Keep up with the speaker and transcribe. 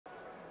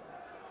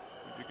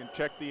can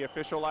check the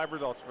official live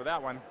results for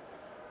that one.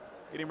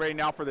 Getting ready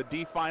now for the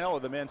D final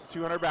of the men's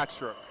 200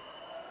 backstroke.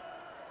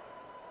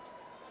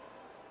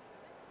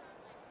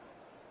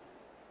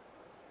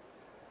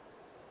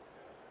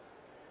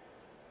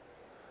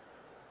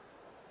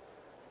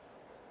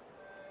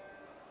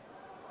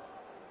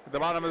 At the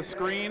bottom of the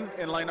screen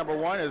in lane number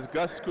 1 is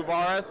Gus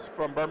Cuvares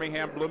from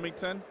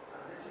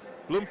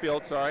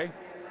Bloomfield, sorry.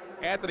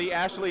 Anthony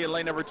Ashley in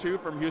lane number 2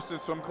 from Houston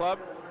Swim Club.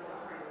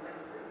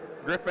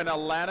 Griffin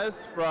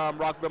Alanis from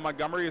Rockville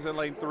Montgomery is in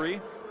lane 3.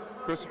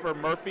 Christopher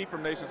Murphy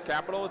from Nation's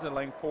Capital is in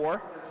lane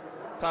 4.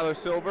 Tyler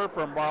Silver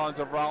from Marlins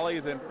of Raleigh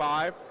is in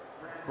 5.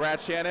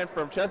 Brad Shannon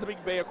from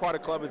Chesapeake Bay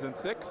Aquatic Club is in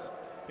 6.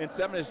 In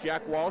 7 is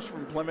Jack Walsh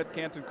from Plymouth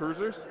Canton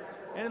Cruisers.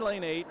 And in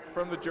lane 8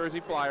 from the Jersey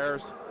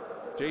Flyers,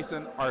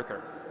 Jason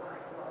Arthur.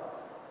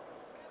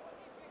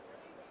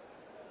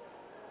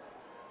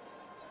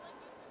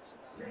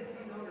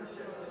 Taking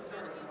ownership of the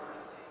starting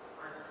class,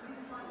 our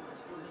seed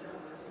finalists for the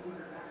gentlemen's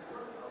 200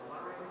 backstroke,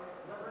 allowing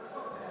number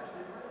 12 pass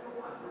in lane number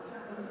 1 for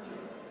Chapman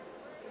Jim.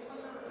 In lane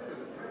number 2,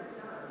 Greg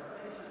Dunn of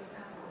Nation's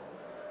Capital.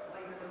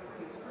 Lane number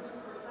 3 is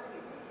Christopher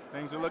Leggings.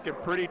 Things are looking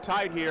pretty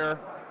tight here.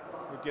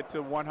 We get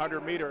to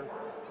 100 meter.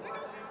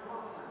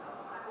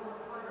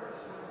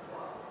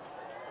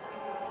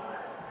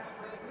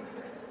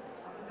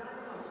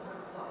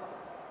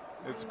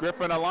 It's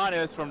Griffin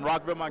Alanis from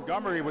Rockville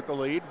Montgomery with the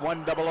lead,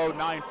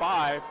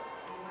 1:00.95.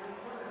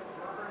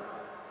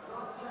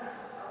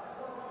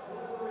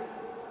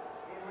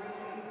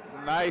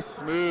 Nice,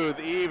 smooth,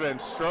 even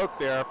stroke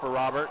there for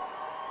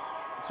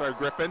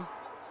Griffin.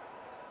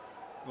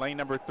 Lane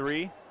number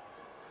 3.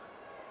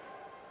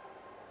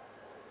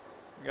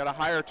 We got a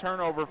higher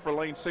turnover for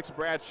lane 6,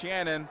 Brad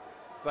Shannon.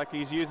 It's like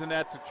he's using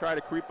that to try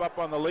to creep up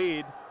on the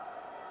lead.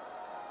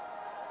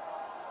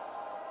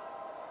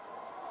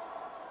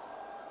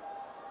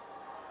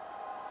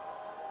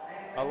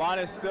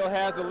 Alanis still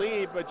has the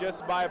lead, but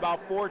just by about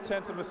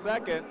 0.4 of a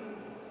second.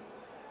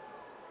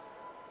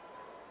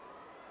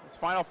 This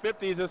final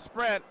 50 is a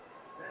sprint.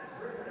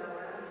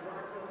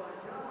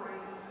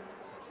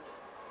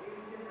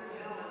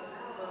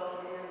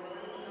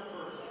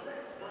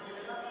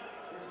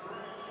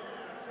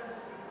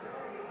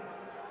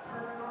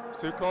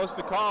 It's too close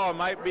to call. It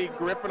might be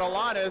Griffin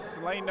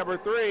Alanis, lane number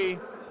 3.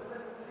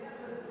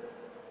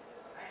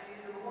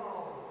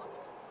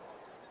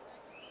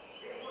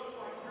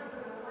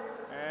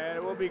 And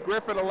it will be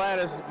Griffin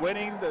Alanis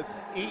winning the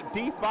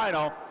D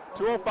final,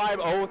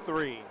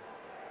 2:05.03.